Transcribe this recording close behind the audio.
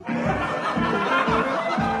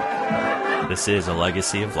This is a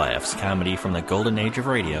legacy of laughs, comedy from the golden age of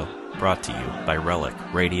radio, brought to you by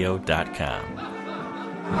RelicRadio.com.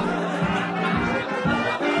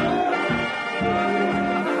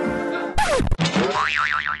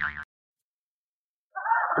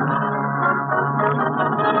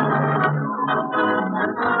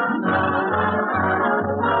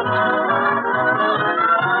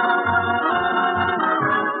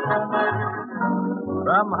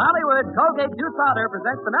 From Hollywood, Colgate Tooth Powder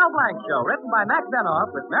presents the Mel Blanc Show, written by Mac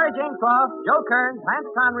Benoff with Mary Jane Croft, Joe Kearns,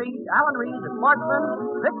 Hans Conried, Alan Reed, the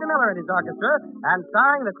sportsman, Victor Miller and his orchestra, and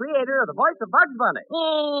starring the creator of the voice of Bugs Bunny.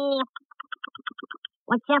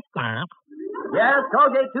 What's up, Doc? Yes,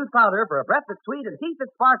 Colgate Tooth Powder for a breath that's sweet and teeth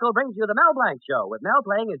that sparkle brings you the Mel Blanc Show, with Mel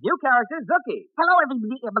playing his new character, Zookie. Hello,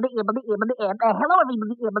 everybody. Hello,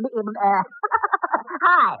 everybody.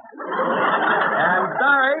 Hi. And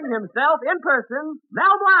starring himself in person,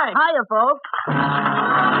 Mel Blanc. Hiya, folks.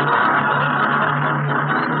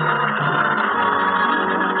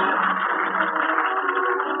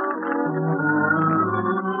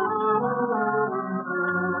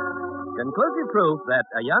 Conclusive proof that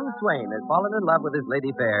a young swain has fallen in love with his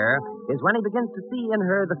lady fair is when he begins to see in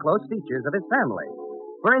her the close features of his family.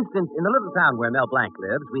 For instance, in the little town where Mel Blanc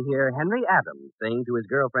lives, we hear Henry Adams saying to his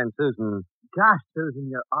girlfriend Susan, "Gosh, Susan,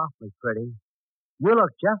 you're awfully pretty. You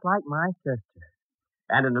look just like my sister."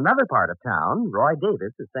 And in another part of town, Roy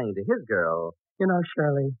Davis is saying to his girl, "You know,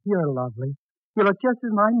 Shirley, you're lovely. You look just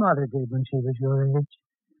as my mother did when she was your age."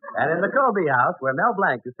 And in the Colby house, where Mel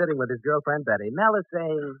Blanc is sitting with his girlfriend Betty, Mel is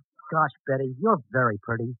saying, "Gosh, Betty, you're very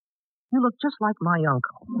pretty. You look just like my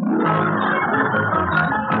uncle."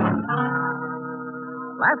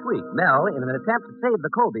 Last week, Mel, in an attempt to save the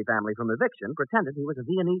Colby family from eviction, pretended he was a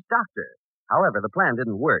Viennese doctor. However, the plan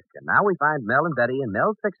didn't work, and now we find Mel and Betty in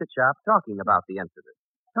Mel's fix-it shop talking about the incident.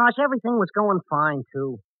 Gosh, everything was going fine,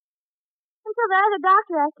 too. Until the other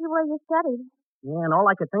doctor asked you where you studied. Yeah, and all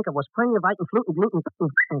I could think of was Prinuvite Fluten Gluten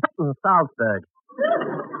Salzburg.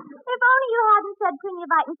 If only you hadn't said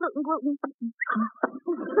Prinuvite and Gluten.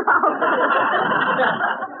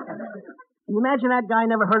 Can you imagine that guy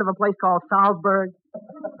never heard of a place called Salzburg?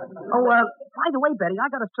 Oh, by the way, Betty, I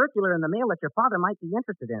got a circular in the mail that your father might be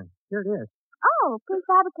interested in. Here it is. Oh,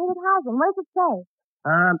 prefabricated housing. What does it say?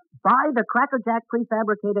 Buy the Cracker Jack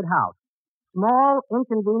prefabricated house. Small,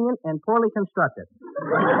 inconvenient, and poorly constructed.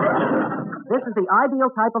 This is the ideal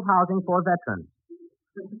type of housing for veterans.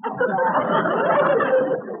 It's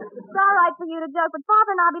all right for you to joke, but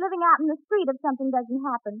Father and I'll be living out in the street if something doesn't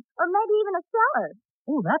happen. Or maybe even a cellar.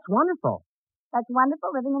 Oh, that's wonderful. That's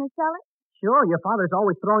wonderful, living in a cellar? Sure, your father's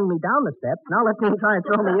always throwing me down the steps. Now let him try and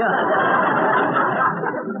throw me up.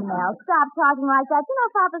 Mel, stop talking like that. You know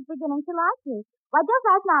Father's beginning to like you. Why, just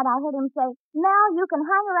last night I heard him say, "Mel, you can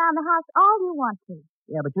hang around the house all you want to."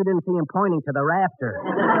 Yeah, but you didn't see him pointing to the rafter.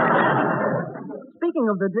 Speaking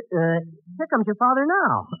of here comes your father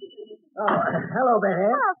now. Oh, hello, Betty.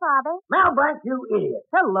 Hello, Father. Mel Blanc, you idiot.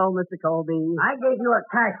 Hello, Mr. Colby. I gave you a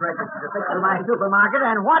cash register to fix for my supermarket,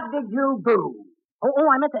 and what did you do? Oh,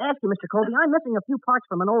 I meant to ask you, Mr. Colby. I'm missing a few parts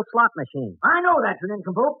from an old slot machine. I know that, you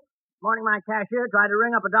nincompoop. This morning my cashier tried to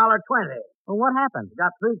ring up $1.20. Well, what happened?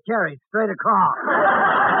 Got 3 cherries straight across.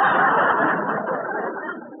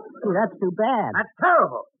 Gee, that's too bad. That's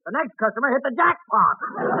terrible. The next customer hit the jackpot.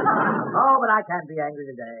 Oh, but I can't be angry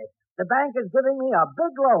today. The bank is giving me a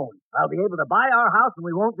big loan. I'll be able to buy our house and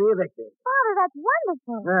we won't be evicted. Father, that's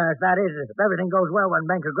wonderful. Yes, that is, if everything goes well when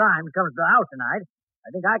Banker Grimes comes to the house tonight. I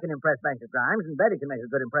think I can impress Banker Grimes, and Betty can make a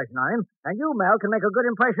good impression on him. And you, Mel, can make a good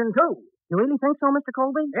impression, too. You really think so, Mr.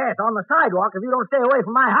 Colby? Yes, on the sidewalk if you don't stay away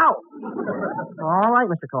from my house. All right,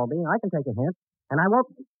 Mr. Colby. I can take a hint. And I won't...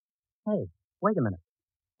 Hey, wait a minute.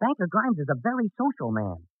 Banker Grimes is a very social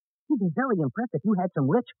man. He'd be very impressed if you had some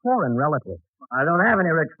rich foreign relatives. I don't have any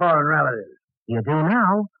rich foreign relatives. You do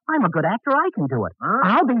now. I'm a good actor. I can do it. Huh?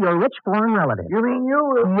 I'll be your rich foreign relative. You mean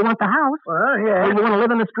you... You want the house? Well, yes. You want to live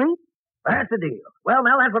in the street? That's the deal. Well,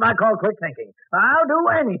 Mel, that's what I call quick thinking. I'll do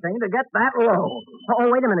anything to get that loan.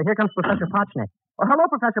 Oh, wait a minute. Here comes Professor Potchnick. Oh, hello,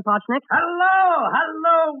 Professor Potchnick. Hello.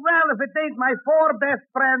 Well, if it ain't my 4 best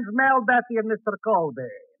friends, Mel, Betty, and Mr.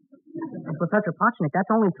 Colby. Professor Potchnick,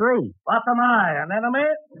 that's only 3. What am I, an enemy?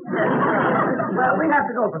 Well, we have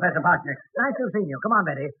to go, Professor Potchnick. Nice to see you. Come on,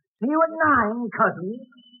 Betty. See you at 9, cousin.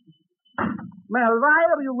 Mel,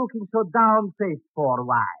 why are you looking so down-faced for?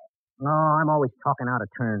 Why? Oh, I'm always talking out of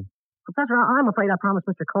turn. Professor, I'm afraid I promised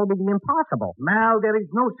Mr. Colby the impossible. Mel, there is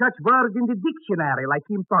no such word in the dictionary like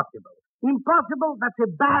impossible. Impossible, that's a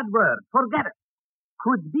bad word. Forget it.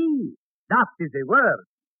 Could be. That is a word.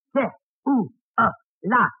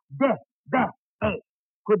 La, de, be, e.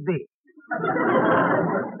 Could be.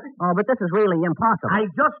 Oh, but this is really impossible. I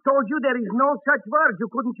just told you there is no such word. You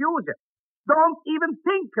couldn't use it. Don't even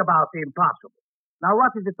think about the impossible. Now,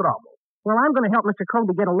 what is the trouble? Well, I'm going to help Mr.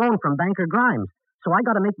 Colby get a loan from Banker Grimes. So I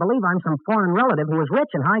got to make believe I'm some foreign relative who is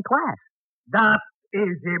rich and high class. That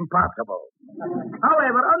is impossible.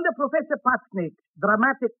 However, under Professor Patsnick's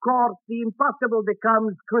dramatic course, the impossible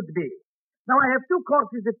becomes could be. Now, I have 2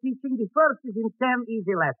 courses of teaching. The first is in 10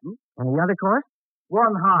 easy lessons. And the other course?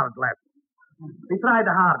 1 hard lesson. We try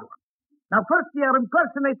the hard one. Now, first, we are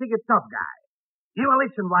impersonating a tough guy. You will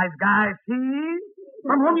listen, wise guy, see?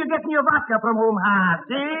 From whom you getting your vodka, from whom,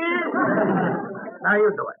 see? Now,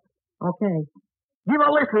 you do it. Okay. Give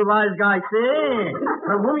a listen, wise guy, see?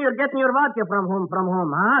 From whom you're getting your vodka, from whom, see?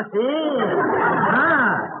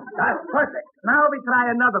 That's perfect. Now we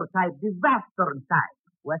try another type, the Western type.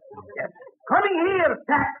 Western? Yes. Coming here,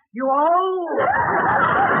 tax, you all.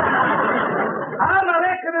 I'm a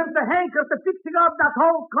reckoning to hanker to fixing up that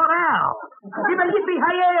whole corral. Even yippee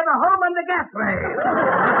hi the home on the gas rail.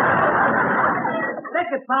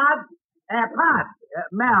 Take it, Pod.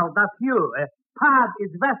 Mel, that's you. Pod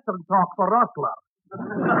is Western talk for Rustler.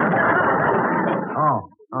 Oh,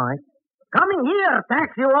 all right. Coming here,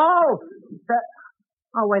 tax you all.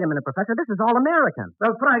 Oh, wait a minute, Professor. This is all American.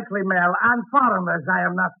 Well, frankly, Mel, on foreigners, I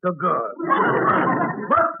am not so good.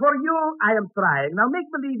 But for you, I am trying. Now,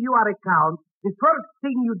 make believe you are a count. The first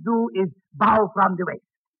thing you do is bow from the waist.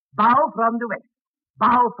 Bow from the waist.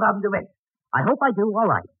 Bow from the waist. I hope I do. All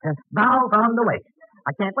right. Bow from the waist.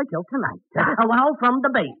 I can't wait till tonight. A wow from the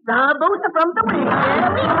base. A booster from the waist.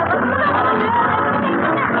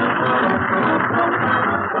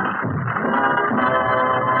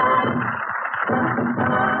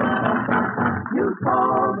 Use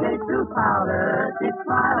Colgate tooth powder, keep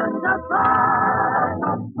smiling just fine.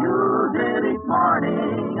 Use it each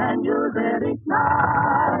morning and use it each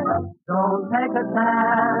night. Don't take a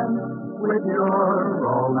chance with your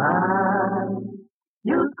romance.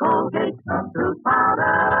 Use Colgate tooth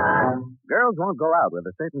powder. Girls won't go out with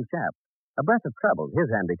a certain chap. A breath of trouble's his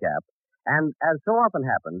handicap. And as so often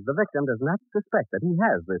happens, the victim does not suspect that he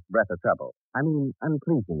has this breath of trouble. I mean,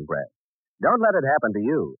 unpleasing breath. Don't let it happen to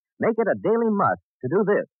you. Make it a daily must to do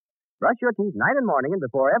this. Brush your teeth night and morning and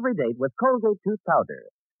before every date with Colgate tooth powder.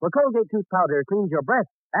 For Colgate tooth powder cleans your breath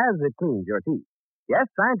as it cleans your teeth. Yes,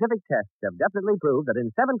 scientific tests have definitely proved that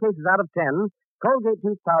in 7 cases out of 10, Colgate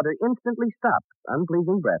tooth powder instantly stops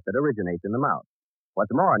unpleasing breath that originates in the mouth.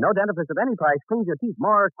 What's more, no dentifrice of any price cleans your teeth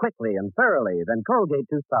more quickly and thoroughly than Colgate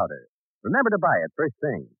tooth powder. Remember to buy it first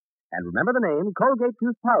thing. And remember the name Colgate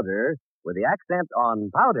tooth powder with the accent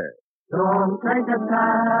on powder. Don't take a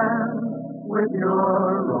chance with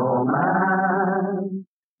your romance.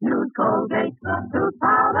 Use Colgate tooth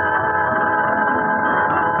powder.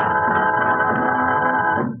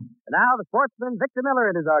 And now the sportsman Victor Miller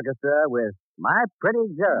and his orchestra with My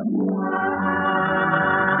Pretty Girl.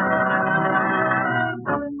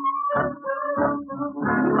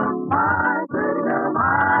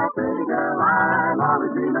 My pretty girl, I'm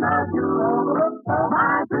always dreaming of you.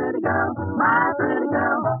 My pretty girl,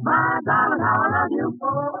 my darling, how I love you.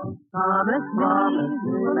 Promise me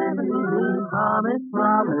you will never leave me. Promise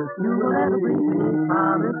you will never leave me.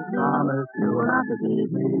 Promise you will not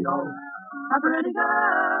deceive me. Oh, my pretty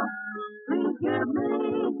girl, please give me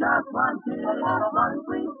just one kiss, one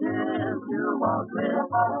sweet kiss. You won't live,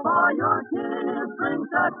 for your kiss brings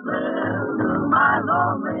such thrill to my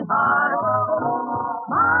lonely heart.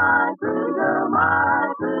 My pretty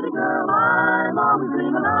girl, I'm always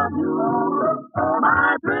dreaming of you.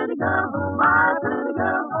 My pretty girl,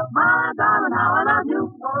 my darling, how I love you.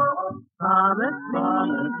 Promise me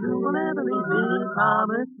you will never leave me.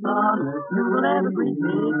 Promise you will never grieve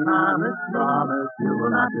me. Promise you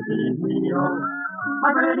will not deceive me. Oh,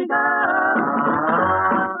 my pretty girl.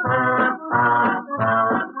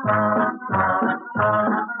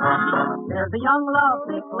 There's a young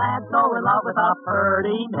lovesick lad so in love with a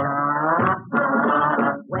pretty miss.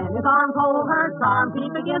 When his arms hold her charms, he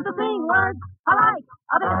begins to sing words alike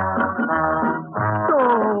a bit.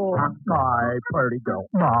 Oh, my pretty girl,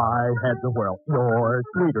 my head's a whirl. You're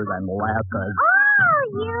sweeter than molasses. Oh,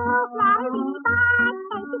 you flatter me, but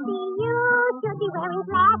can't you see you should be wearing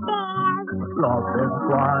glasses? Love is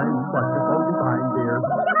blind, but you're so divine, dear.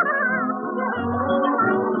 You're handing me your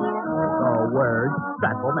line, dear. The words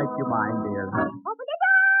that will make you mine, dear. Open the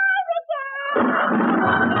door, Richard!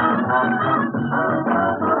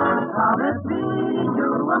 Promise me you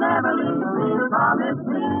will never leave me. Promise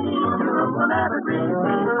me you will never grieve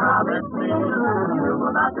me. Promise me you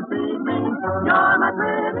will not deceive me. You're my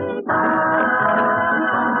pretty girl.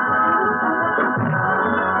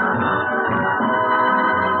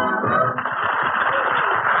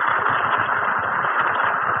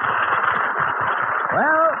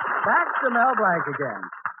 to Mel Blanc again.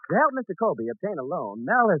 To help Mr. Colby obtain a loan,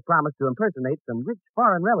 Mel has promised to impersonate some rich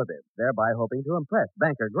foreign relatives, thereby hoping to impress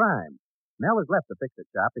Banker Grimes. Mel has left the fix-it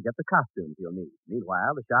shop to get the costumes he'll need.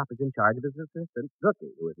 Meanwhile, the shop is in charge of his assistant,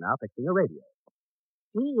 Zookie, who is now fixing a radio.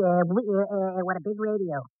 Gee, what a big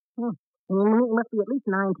radio. It must be at least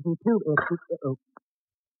 9 to 2 inches.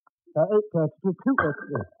 8 to 2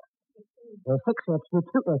 inches. 6 to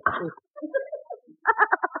 2 inches.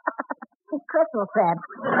 Crystal said.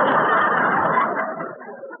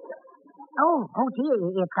 Oh, gee,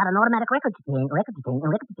 it's got an automatic record chain,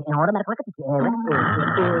 automatic record chain.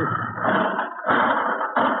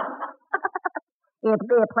 It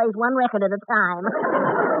plays one record at a time.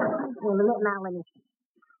 Now, let me see.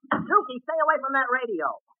 Suki, stay away from that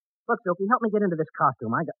radio. Look, Suki, help me get into this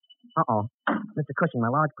costume. I got... Uh-oh. Mr. Cushing, my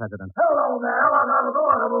lodge president. Hello there.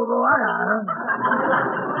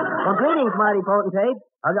 Well, greetings, mighty potentate.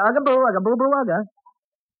 Ugga-boo-boo-ugga.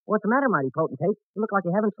 What's the matter, mighty potentate? You look like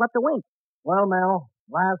you haven't slept a wink. Well, Mel,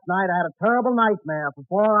 last night I had a terrible nightmare for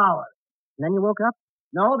 4 hours. And then you woke up?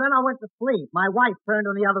 No, then I went to sleep. My wife turned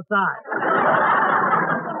on the other side.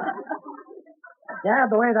 Yeah,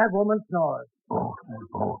 the way that woman snores.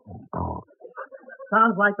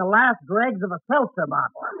 Sounds like the last dregs of a seltzer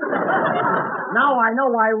bottle. Now I know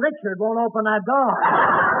why Richard won't open that door.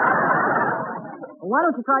 Well, why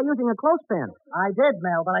don't you try using a clothespin? I did,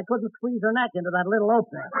 Mel, but I couldn't squeeze her neck into that little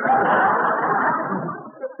opening.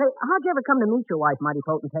 Say, how'd you ever come to meet your wife, mighty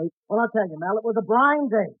potentate? Well, I'll tell you, Mel, it was a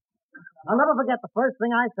blind date. I'll never forget the first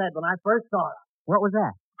thing I said when I first saw her. What was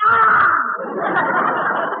that?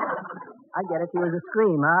 I get it. She was a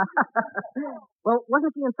scream, huh? Well,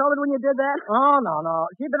 wasn't she insulted when you did that? Oh, no.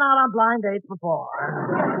 She'd been out on blind dates before.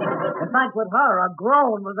 In fact, with her, a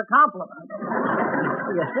groan was a compliment.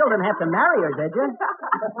 You still didn't have to marry her, did you?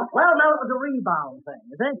 Well, no, it was a rebound thing.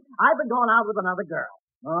 You see, I've been going out with another girl.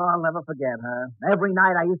 Oh, I'll never forget her. Every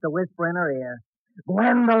night I used to whisper in her ear,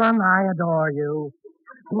 Gwendolyn, I adore you.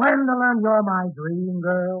 Gwendolyn, you're my dream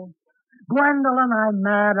girl. Gwendolyn, I'm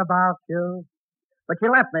mad about you. But she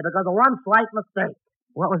left me because of one slight mistake.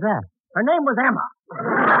 What was that? Her name was Emma.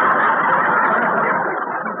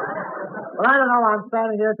 Well, I don't know why I'm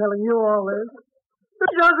standing here telling you all this.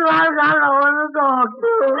 It's just like I don't want to talk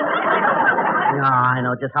to. No, I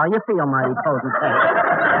know just how you feel, mighty potentate.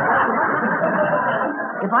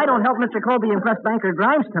 If I don't help Mr. Colby impress Banker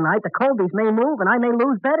Grimes tonight, the Colbys may move and I may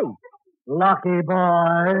lose Betty. Lucky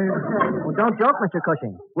boy. Well, don't joke, Mr.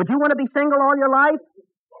 Cushing. Would you want to be single all your life?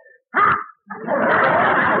 Ha!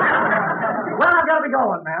 Well, I've got to be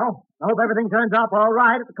going now. I hope everything turns out all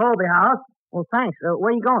right at the Colby house. Well, thanks.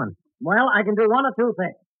 Where are you going? Well, I can do one of two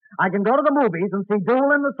things. I can go to the movies and see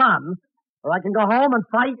Duel in the Sun, or I can go home and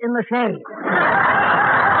fight in the shade.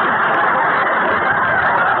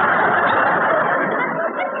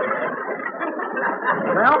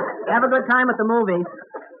 Well, have a good time at the movies.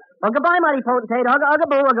 Well, goodbye, mighty potentate.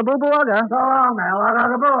 Ugga-boo, ugga-boo-boo, ugga. So long, Mel.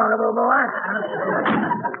 Ugga-boo, ugga-boo-boo.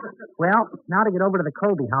 Well, now to get over to the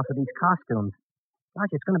Colby house with these costumes. Gosh,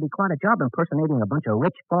 it's going to be quite a job impersonating a bunch of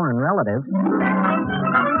rich foreign relatives.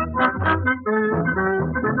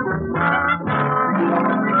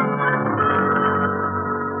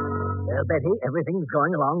 Well, Betty, everything's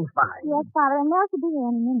going along fine. Yes, Father, and Nell should be here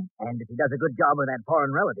in a minute. And if he does a good job with that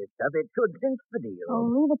foreign relative stuff, it should cinch the deal. Oh,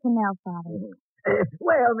 leave it to Nell, Father.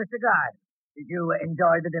 Well, Mr. Guard, did you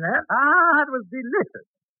enjoy the dinner? Ah, it was delicious.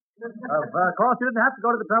 Of course, you didn't have to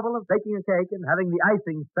go to the trouble of baking a cake and having the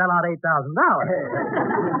icing spell out $8,000.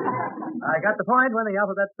 I got the point when the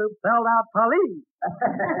alphabet soup spelled out police.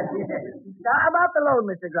 Now, about the loan,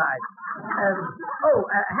 Mr. Grimes.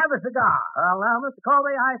 Have a cigar. Well, now, Mr.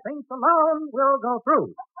 Colby, I think the loan will go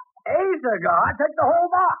through. A cigar? Take the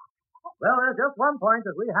whole box. Well, there's just one point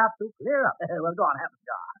that we have to clear up. Well, go on, have a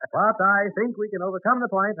cigar. But I think we can overcome the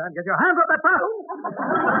point and get your hands up that bottle.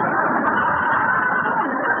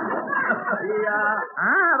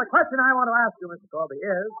 The question I want to ask you, Mr. Colby,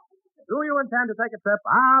 is, do you intend to take a trip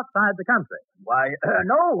outside the country? Why,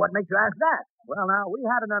 no. What makes you ask that? Well, now, we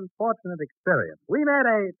had an unfortunate experience. We made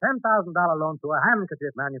a $10,000 loan to a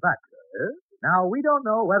handkerchief manufacturer. Now, we don't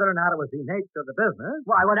know whether or not it was the nature of the business.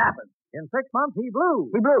 Why, what happened? In 6 months, he blew.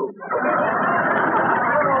 He blew.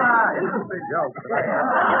 Interesting joke.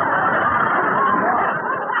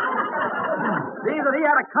 See that he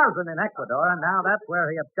had a cousin in Ecuador, and now that's where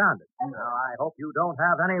he absconded. Now, I hope you don't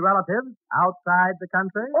have any relatives outside the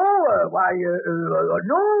country. No,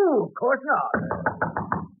 of course not.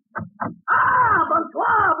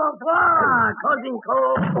 Bonsoir, Cousin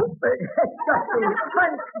Cole.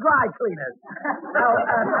 French dry cleaners. Now,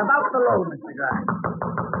 about the loan, Mr. Grimes.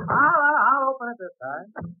 I'll open it this time.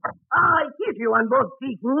 I kiss you on both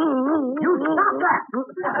cheeks. You stop that.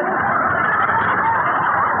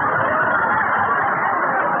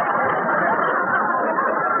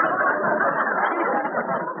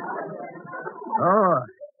 Oh,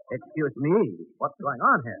 excuse me. What's going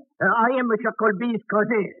on here? I am Monsieur Colby's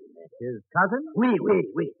cousin. His cousin? Oui.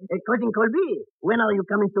 Cousin Colby, when are you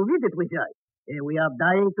coming to visit with us? We are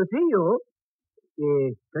dying to see you.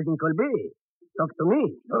 Cousin Colby, talk to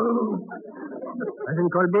me. Cousin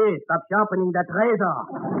Colby, stop sharpening that razor.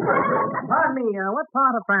 Pardon me, what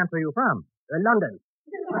part of France are you from? London.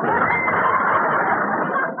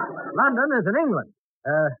 London is in England.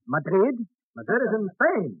 Madrid? Madrid is in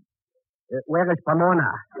Spain. Where is Pomona?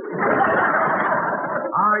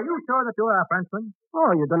 Are you sure that you are a Frenchman?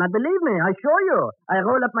 Oh, you do not believe me. I show you. I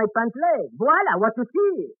roll up my pants leg. Voila, what you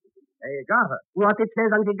see? A garter. What it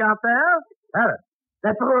says on the garter? Paris.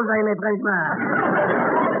 That proves I am a Frenchman.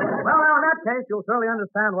 Well, now, in that case, you'll surely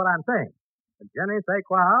understand what I'm saying. Je ne sais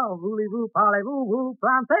quoi, voulez-vous, parlez-vous, vous,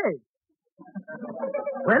 français?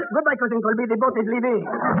 Well, goodbye, Cousin Colby. The boat is leaving.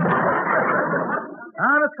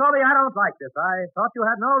 Miss Colby, I don't like this. I thought you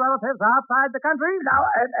had no relatives outside the country. Now,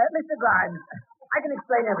 Mr. Grimes, I can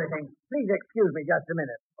explain everything. Please excuse me just a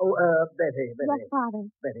minute. Oh, Betty. Yes, Father.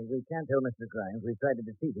 Betty, we can't tell Mr. Grimes. We tried to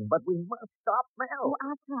deceive him, but we must stop Mel. Oh,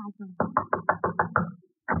 I'll try, Father.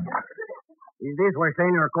 Is this where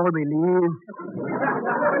Senor Colby lives?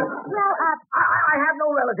 Well, I have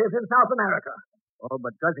no relatives in South America. Oh,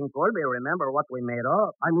 but Cousin Colby, remember what we made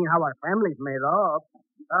up. I mean, how our families made up.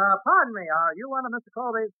 Pardon me, are you one of Mr.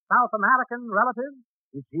 Colby's South American relatives?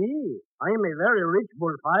 You see, I am a very rich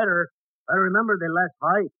bullfighter. I remember the last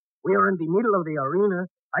fight. We were in the middle of the arena.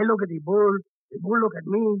 I look at the bull look at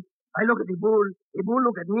me. I look at the bull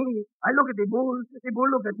look at me. I look at the bull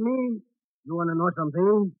look at me. You want to know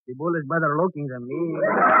something? The bull is better looking than me.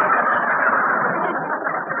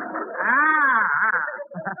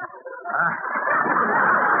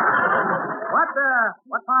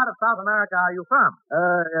 What part of South America are you from?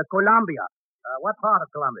 Colombia. What part of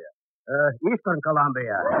Colombia? Eastern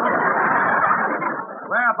Colombia.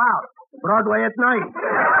 Whereabouts? Broadway at night.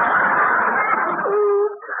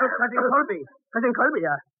 Cousin Colby,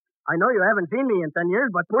 I know you haven't seen me in 10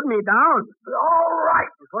 years, but put me down. All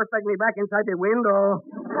right. You first take me back inside the window.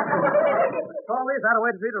 Colby, is that a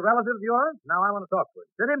way to treat a relative of yours? Now I want to talk to him.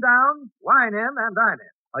 Sit him down, wine him, and dine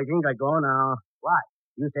him. I think I go now. Why?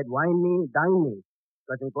 You said wine me, dine me.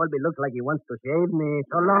 Cousin Colby looks like he wants to shave me.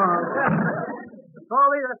 So long.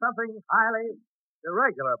 Colby, there's something highly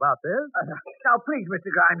irregular about this. Now, please,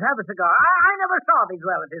 Mr. Grimes, have a cigar. I never saw these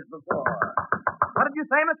relatives before. What did you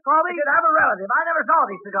say, Miss Colby? I did have a relative. I never saw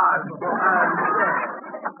these cigars before.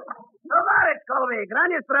 Товарищ Colby,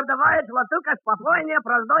 границ продавает латука спокойнее,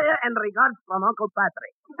 простое, and regards from Uncle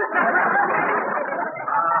Patrick.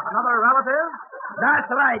 Another relative?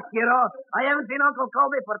 That's right, kiddo. I haven't seen Uncle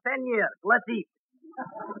Colby for 10 years. Let's eat.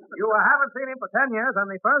 You haven't seen him for 10 years,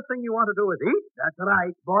 and the first thing you want to do is eat? That's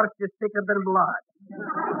right. Borscht is thicker than blood.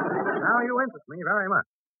 Now you interest me very much.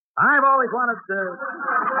 I've always wanted to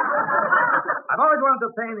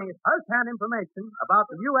obtain the first-hand information about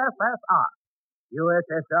the USSR.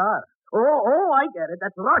 USSR? Oh, I get it.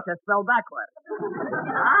 That's Russia spelled backwards.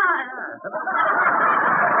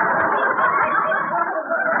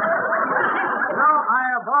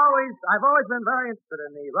 I've always been very interested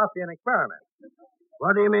in the Russian experiment.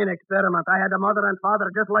 What do you mean, experiment? I had a mother and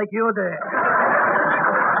father just like you did.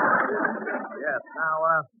 Yes.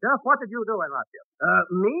 Now, just what did you do in Russia?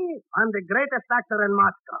 Me? I'm the greatest actor in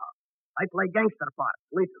Moscow. I play gangster parts.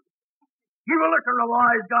 Listen. Give a listen to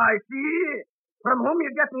wise guy, see? From whom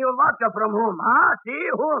you getting your vodka from whom, huh? See?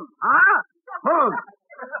 Whom? Huh? Whom?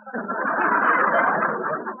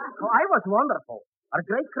 Oh, I was wonderful. Our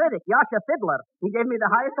great critic, Yasha Fiddler, he gave me the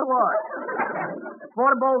highest award.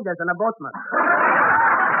 4 Bolgas and a boatman.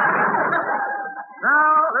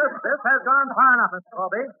 Now, this has gone far enough, Mr.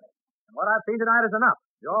 Colby. What I've seen tonight is enough.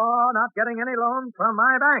 You're not getting any loans from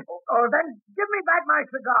my bank. Oh, then give me back my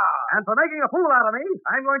cigar. And for making a fool out of me,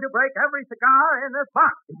 I'm going to break every cigar in this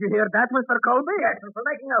box. Did you hear that, Mr. Colby? Yes, and for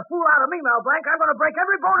making a fool out of me, Mel Blanc, I'm going to break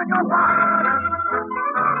every bone in your body.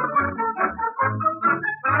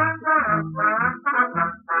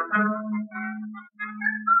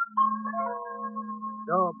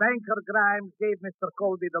 So Banker Grimes gave Mr.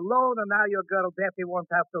 Colby the loan, and now your girl Betty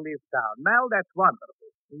won't have to leave town. Mel, that's wonderful.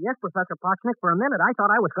 Yes, Professor Potchnick, for a minute I thought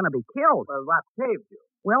I was going to be killed. Well, what saved you?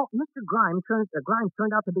 Well, Mr. Grimes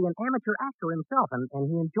turned out to be an amateur actor himself, and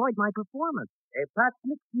he enjoyed my performance. A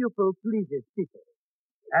Potchnick pupil pleases people.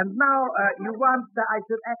 And now you want I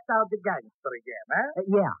should act out the gangster again,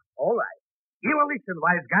 eh? Yeah. All right. You will listen,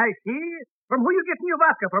 wise guy, see? From who you getting your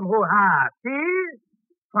vodka? From who, see?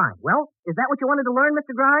 Fine. Well, is that what you wanted to learn,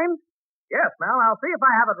 Mr. Grimes? Yes, Mel, I'll see if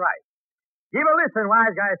I have it right. Give a listen,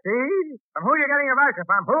 wise guy, see? From who you getting your vodka?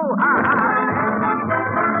 From who,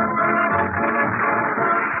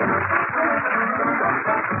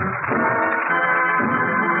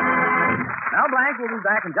 Mel Blanc will be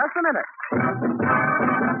back in just a minute.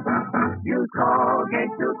 Use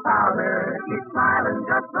Colgate tooth powder, keep smiling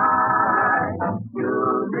just right.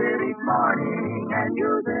 Use it each morning and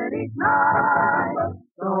use it each night.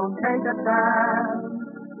 Don't take a chance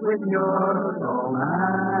with your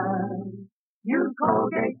romance. Use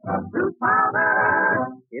Colgate tooth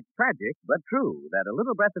powder. It's tragic, but true, that a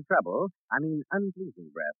little breath of trouble,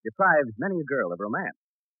 unpleasing breath, deprives many a girl of romance.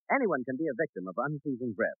 Anyone can be a victim of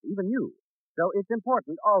unpleasing breath, even you. So it's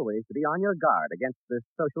important always to be on your guard against this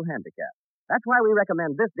social handicap. That's why we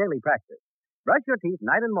recommend this daily practice. Brush your teeth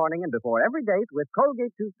night and morning and before every date with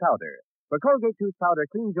Colgate tooth powder. For Colgate tooth powder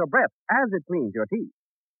cleans your breath as it cleans your teeth.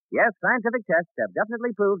 Yes, scientific tests have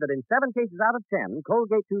definitely proved that in 7 cases out of 10,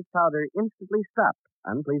 Colgate tooth powder instantly stops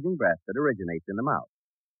unpleasing breath that originates in the mouth.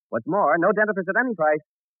 What's more, no dentifrice at any price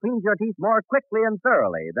cleans your teeth more quickly and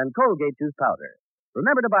thoroughly than Colgate tooth powder.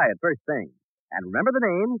 Remember to buy it first thing. And remember the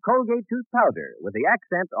name, Colgate Tooth Powder, with the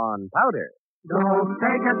accent on powder. Don't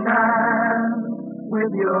take a chance with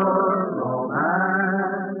your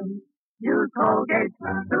romance. Use Colgate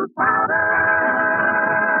Tooth Powder.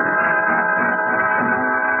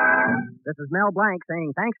 This is Mel Blanc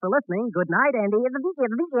saying thanks for listening. Good night, Andy.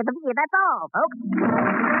 That's all, folks.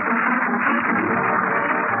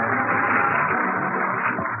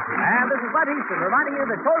 And this is Bud Easton reminding you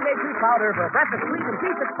that Colgate Tooth Powder for a breath of sweet and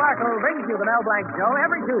teeth that sparkle brings you the Mel Blanc Show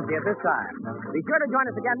every Tuesday at this time. Be sure to join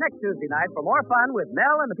us again next Tuesday night for more fun with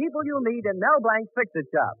Mel and the people you'll meet in Mel Blanc's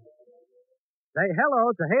Fix-It Shop. Say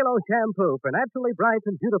hello to Halo Shampoo for naturally bright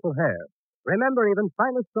and beautiful hair. Remember, even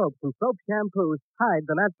finest soaps and soap shampoos hide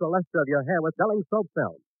the natural luster of your hair with dulling soap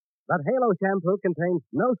film. But Halo Shampoo contains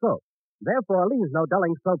no soap, therefore leaves no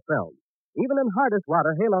dulling soap film. Even in hardest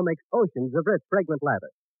water, Halo makes oceans of rich, fragrant lather.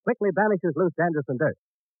 Quickly banishes loose dandruff and dirt.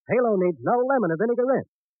 Halo needs no lemon or vinegar rinse.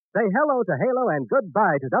 Say hello to Halo and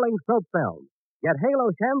goodbye to dulling soap film. Get Halo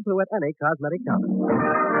Shampoo at any cosmetic counter.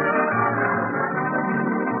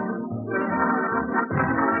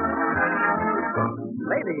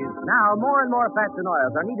 Ladies, now more and more fats and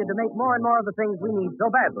oils are needed to make more and more of the things we need so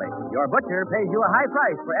badly. Your butcher pays you a high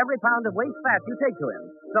price for every pound of waste fat you take to him.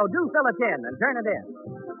 So do fill a tin and turn it in.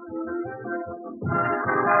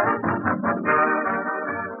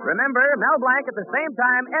 Remember, Mel Blanc at the same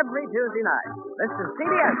time every Tuesday night. This is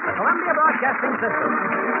CBS, the Columbia Broadcasting System.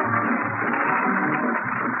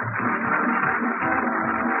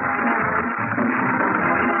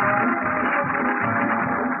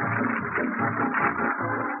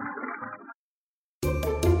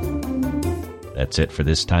 That's it for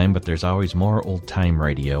this time, but there's always more old-time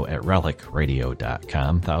radio at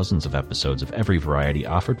relicradio.com. Thousands of episodes of every variety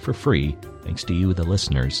offered for free, thanks to you, the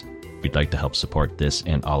listeners. If you'd like to help support this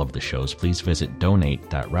and all of the shows, please visit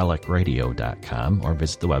donate.relicradio.com or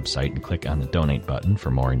visit the website and click on the donate button for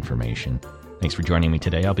more information. Thanks for joining me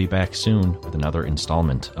today. I'll be back soon with another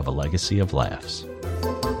installment of A Legacy of Laughs.